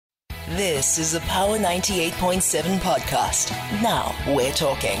This is a Power 98.7 podcast. Now we're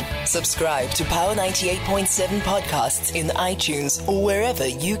talking. Subscribe to Power 98.7 podcasts in iTunes or wherever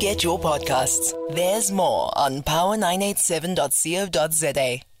you get your podcasts. There's more on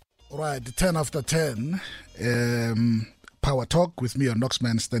power987.co.za. Right, 10 after 10. Power Talk with me, on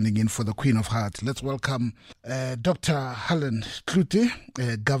Knoxman, standing in for the Queen of Hearts. Let's welcome Dr. Helen Kluti,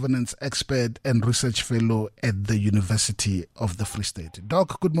 governance expert and research fellow at the University of the Free State.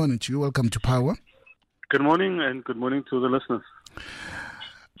 Doc, good morning to you. Welcome to Power. Good morning, and good morning to the listeners.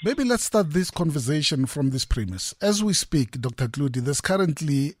 Maybe let's start this conversation from this premise. As we speak, Dr. Kluti, there's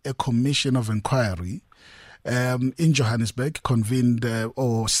currently a commission of inquiry in Johannesburg, convened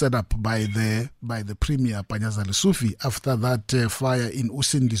or set up by the Premier Panyaza Lesufi after that fire in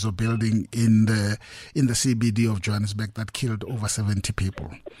Usindiso building in the CBD of Johannesburg that killed over 70 people.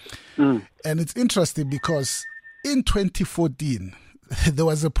 And it's interesting because in 2014 there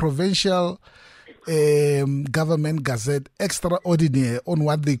was a provincial government gazette extraordinaire on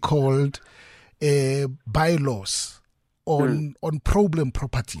what they called bylaws on problem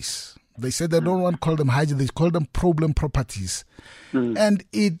properties. They said they don't want to call them Haji, they call them problem properties. And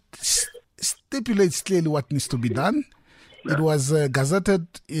it stipulates clearly what needs to be done. It was gazetted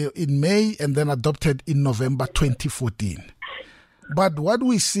in May and then adopted in November 2014. But what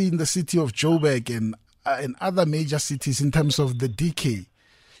we see in the city of Joburg and other major cities in terms of the decay,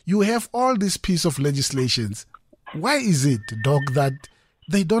 you have all these pieces of legislations. Why is it, Doc, that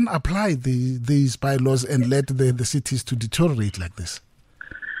they don't apply these bylaws and let the cities to deteriorate like this?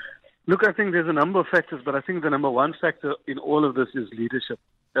 Look, I think there's a number of factors, but I think the number one factor in all of this is leadership.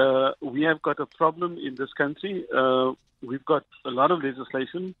 We have got a problem in this country. We've got a lot of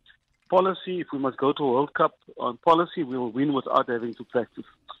legislation. Policy, if we must go to a World Cup on policy, we will win without having to practice.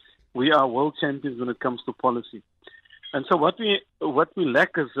 We are world champions when it comes to policy. And so what we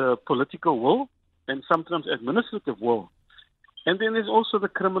lack is political will and sometimes administrative will. And then there's also the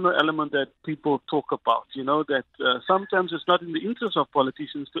criminal element that people talk about, that sometimes it's not in the interest of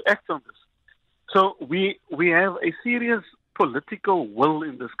politicians to act on this. So we have a serious political will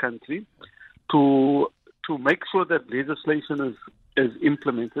in this country to make sure that legislation is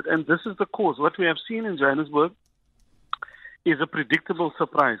implemented. And this is the cause. What we have seen in Johannesburg is a predictable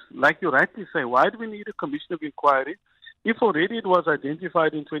surprise. Like you rightly say, why do we need a commission of inquiry if already it was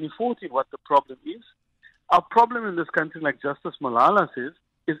identified in 2014 what the problem is? Our problem in this country, like Justice Malala says,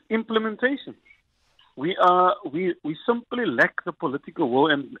 is implementation. We simply lack the political will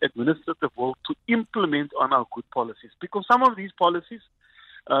and administrative will to implement on our good policies. Because some of these policies,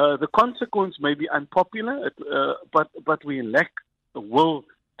 the consequence may be unpopular, but we lack the will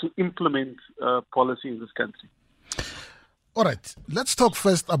to implement policy in this country. All right, let's talk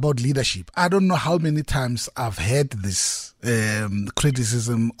first about leadership. I don't know how many times I've heard this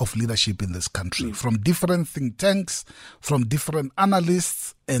criticism of leadership in this country from different think tanks, from different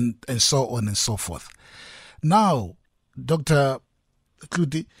analysts, and so on and so forth. Now, Dr.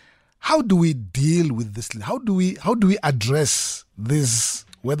 Kluti, how do we deal with this? How do we address this,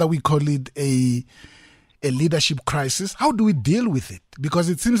 whether we call it a leadership crisis? How do we deal with it? Because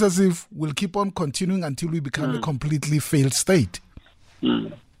it seems as if we'll keep on continuing until we become a completely failed state.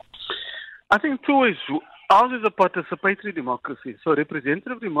 I think two is, ours is a participatory democracy. So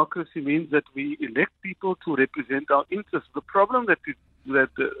representative democracy means that we elect people to represent our interests. The problem if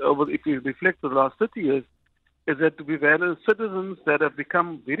we reflect the last 30 years, is that we've had citizens that have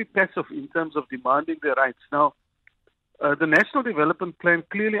become very passive in terms of demanding their rights. Now, the National Development Plan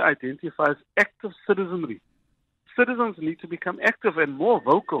clearly identifies active citizenry. Citizens need to become active and more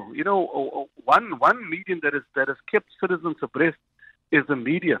vocal. One medium that has kept citizens abreast is the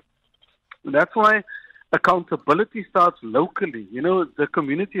media. And that's why accountability starts locally. The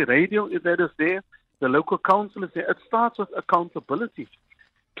community radio that is there, the local council is there. It starts with accountability.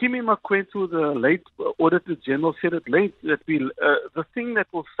 Kimi Makwetu, the late Auditor General, said it late that the thing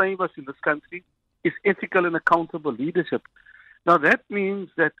that will save us in this country is ethical and accountable leadership. Now that means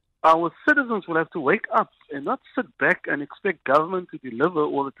that our citizens will have to wake up and not sit back and expect government to deliver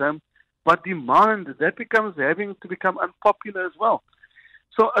all the time, but demand. That becomes having to become unpopular as well.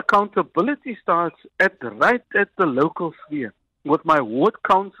 So accountability starts right at the local sphere, with my ward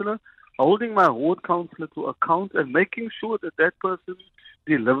councillor, holding my ward councillor to account and making sure that person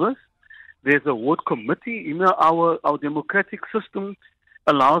delivers. There's a ward committee. Our democratic system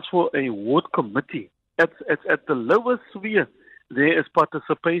allows for a ward committee. It's at the lowest sphere. There is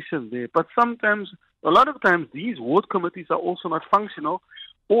participation there. But a lot of times, these ward committees are also not functional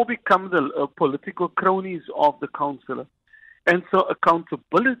or become the political cronies of the councillor. And so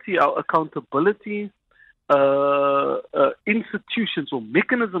our accountability institutions or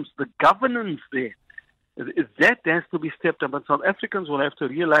mechanisms, the governance there, that has to be stepped up. And South Africans will have to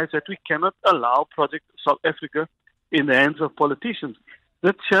realize that we cannot allow Project South Africa in the hands of politicians.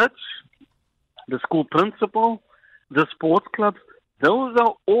 The church, the school principal, the sports clubs, those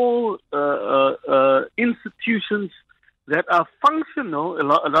are all institutions that are functional, a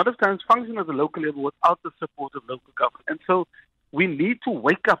lot of times function at the local level without the support of local government. And so we need to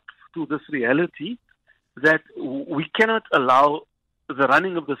wake up to this reality that we cannot allow the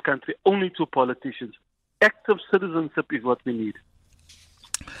running of this country only to politicians. Active citizenship is what we need.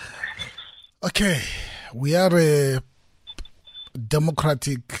 Okay, we are a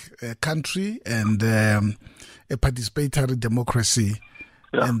democratic country and a participatory democracy.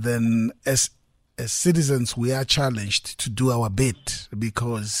 Yeah. And then as citizens, we are challenged to do our bit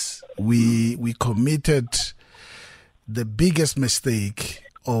because we committed the biggest mistake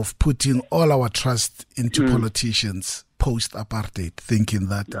of putting all our trust into politicians post-apartheid, thinking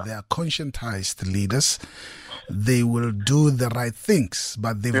that they are conscientized leaders, they will do the right things,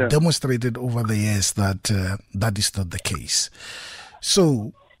 but they've demonstrated over the years that that is not the case.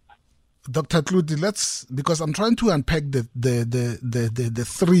 So, Dr. Kluti, because I'm trying to unpack the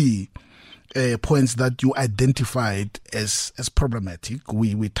three points that you identified as problematic.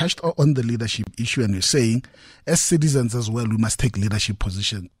 We touched on the leadership issue, and you're saying, as citizens as well, we must take leadership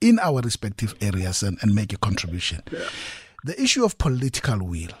position in our respective areas and make a contribution. Yeah. The issue of political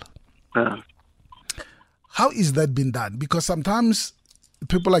will. How is that being done? Because sometimes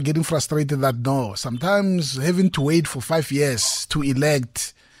people are getting frustrated that sometimes having to wait for 5 years to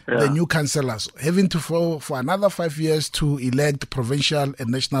elect the new councillors, having to for another 5 years to elect provincial and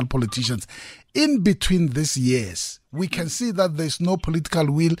national politicians. In between these years, we can see that there's no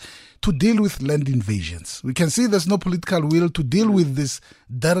political will to deal with land invasions. We can see there's no political will to deal with these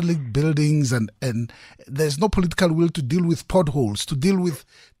derelict buildings and there's no political will to deal with potholes, to deal with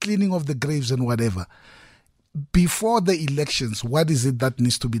cleaning of the graves and whatever. Before the elections, what is it that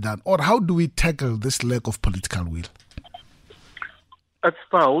needs to be done? Or how do we tackle this lack of political will? It's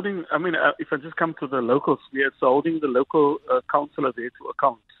by holding, if I just come to the local sphere, it's holding the local councillor there to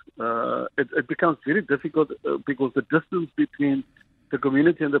account. It becomes very difficult because the distance between the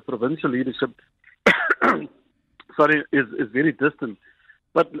community and the provincial leadership is very distant.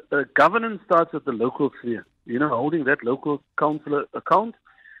 But governance starts at the local sphere. Holding that local councillor account,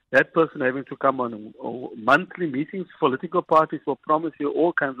 that person having to come on monthly meetings, political parties will promise you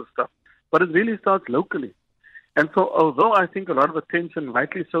all kinds of stuff. But it really starts locally. And so, although I think a lot of attention,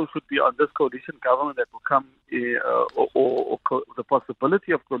 rightly so, should be on this coalition government that will come, or the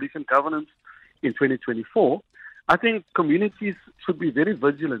possibility of coalition governance in 2024, I think communities should be very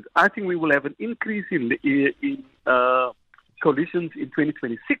vigilant. I think we will have an increase in coalitions in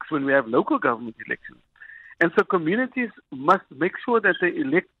 2026 when we have local government elections. And so communities must make sure that they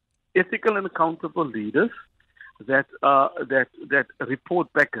elect ethical and accountable leaders that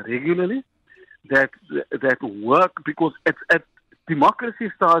report back regularly, that work, because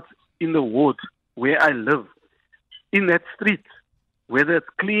democracy starts in the ward where I live, in that street, whether it's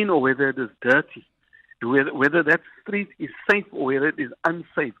clean or whether it is dirty, whether that street is safe or whether it is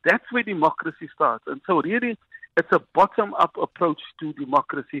unsafe. That's where democracy starts. And so really, it's a bottom-up approach to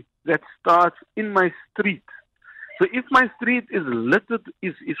democracy that starts in my street. So if my street is littered,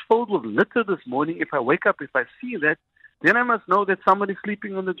 is filled with litter this morning, if I wake up, if I see that, then I must know that somebody's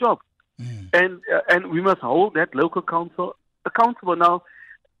sleeping on the job. And we must hold that local council accountable. Now,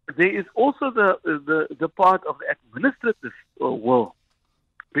 there is also the part of the administrative world,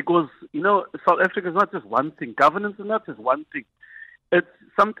 because South Africa is not just one thing. Governance is not just one thing. It's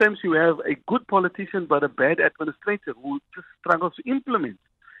sometimes you have a good politician but a bad administrator who just struggles to implement.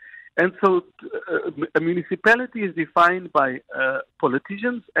 And so, a municipality is defined by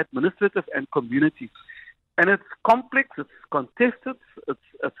politicians, administrative, and community. And it's complex, it's contested,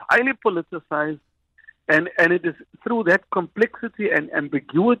 it's highly politicized, and it is through that complexity and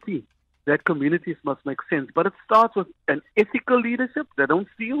ambiguity that communities must make sense. But it starts with an ethical leadership that don't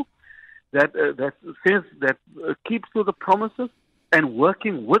steal, that says, that keeps to the promises, and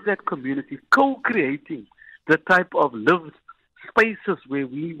working with that community, co-creating the type of lived spaces where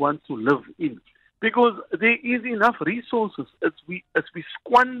we want to live in. Because there is enough resources as we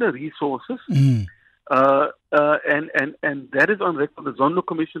squander resources. And that is on record. The Zondo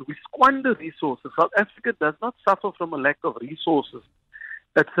Commission, we squander resources. South Africa does not suffer from a lack of resources.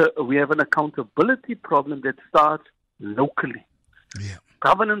 We have an accountability problem that starts locally. Yeah.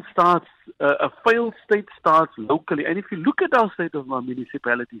 Governance starts, a failed state starts locally. And if you look at our state of our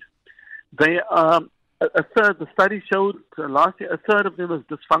municipalities, they are a third. The study showed last year a third of them is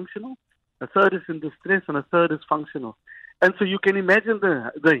dysfunctional. a third is in distress, and a third is functional. And so you can imagine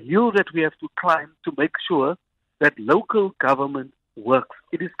the hill that we have to climb to make sure that local government works.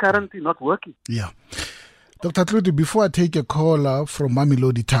 It is currently not working. Yeah. Dr. Tluti, before I take a caller from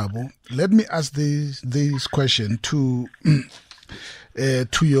Mamelodi Thabo, let me ask this question to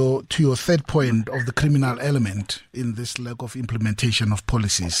your third point of the criminal element in this lack of implementation of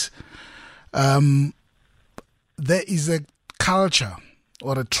policies. There is a culture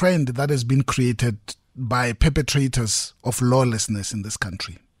or a trend that has been created by perpetrators of lawlessness in this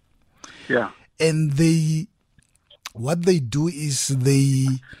country. Yeah. And what they do is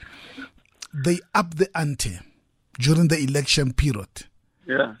they up the ante during the election period.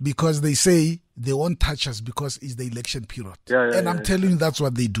 Yeah. Because they say they won't touch us because it's the election period. And I'm telling you, that's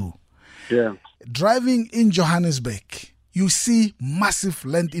what they do. Yeah. Driving in Johannesburg, you see massive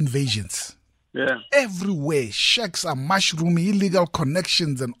land invasions. Yeah. Everywhere. Shacks are mushrooming, illegal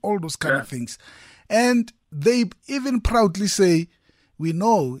connections and all those kind of things. And they even proudly say, we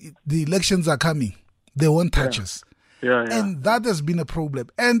know the elections are coming. They won't touch us. Yeah. And that has been a problem.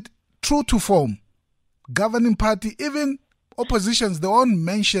 And true to form, governing party, even oppositions, they won't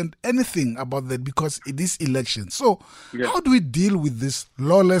mention anything about that because it is election. So how do we deal with this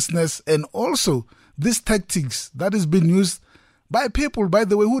lawlessness and also these tactics that is being used by people, by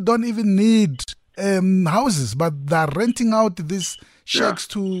the way, who don't even need houses, but they're renting out these shacks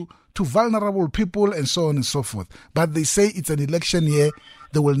to vulnerable people and so on and so forth. But they say it's an election year,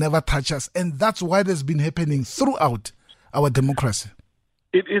 they will never touch us. And that's what has been happening throughout our democracy.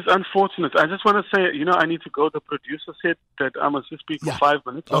 It is unfortunate. I just want to say, I need to go. The producer said that I must just speak for 5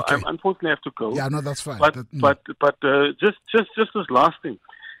 minutes. So I unfortunately have to go. Yeah, no, that's fine. But just this last thing.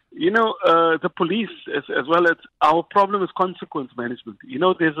 The police as well as our problem is consequence management.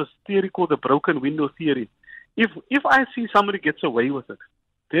 There's a theory called the broken window theory. If I see somebody gets away with it,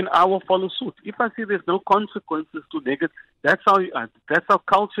 then I will follow suit. If I see there's no consequences to negative, that's how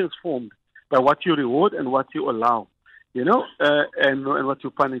culture is formed, by what you reward and what you allow, and what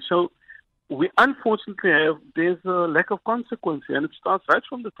you punish. So we unfortunately there's a lack of consequence here, and it starts right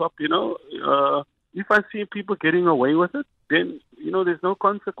from the top. If I see people getting away with it, then there's no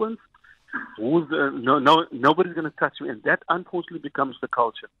consequence. Nobody's going to touch me, and that unfortunately becomes the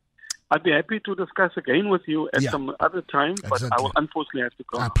culture. I'd be happy to discuss again with you at some other time, but I will unfortunately have to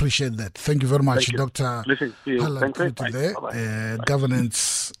go. I appreciate that. Thank you very much, Dr. Thank you.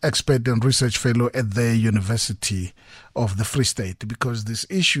 Governance expert and research fellow at the University of the Free State, because this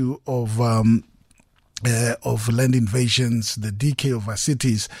issue of land invasions, the decay of our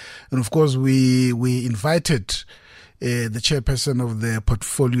cities, and of course we invited the chairperson of the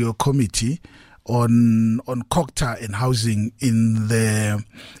portfolio committee on COGTA and housing in the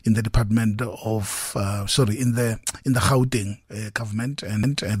department of in the Gauteng government,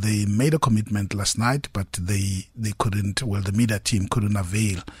 and they made a commitment last night, but they couldn't. Well, the media team couldn't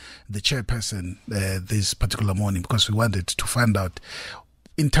avail the chairperson this particular morning, because we wanted to find out,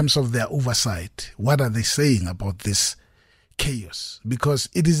 in terms of their oversight, what are they saying about this chaos, because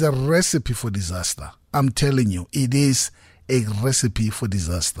it is a recipe for disaster. I'm telling you, it is a recipe for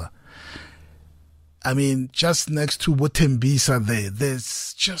disaster. I mean, just next to Botembisa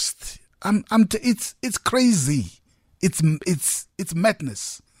there's just it's crazy. It's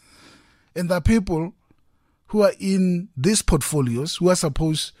madness. And there are people who are in these portfolios who are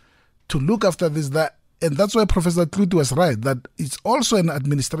supposed to look after this, that, and that's why Professor Tluti was right, that it's also an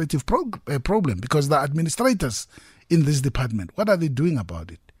administrative problem, because the administrators in this department, what are they doing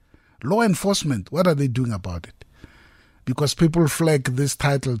about it? Law enforcement, what are they doing about it? Because people flag this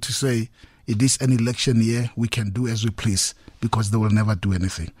title to say it is an election year, we can do as we please, because they will never do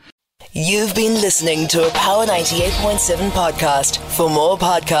anything. You've been listening to a Power 98.7 podcast. For more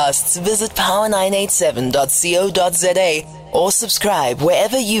podcasts, visit power987.co.za or subscribe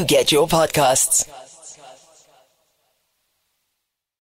wherever you get your podcasts.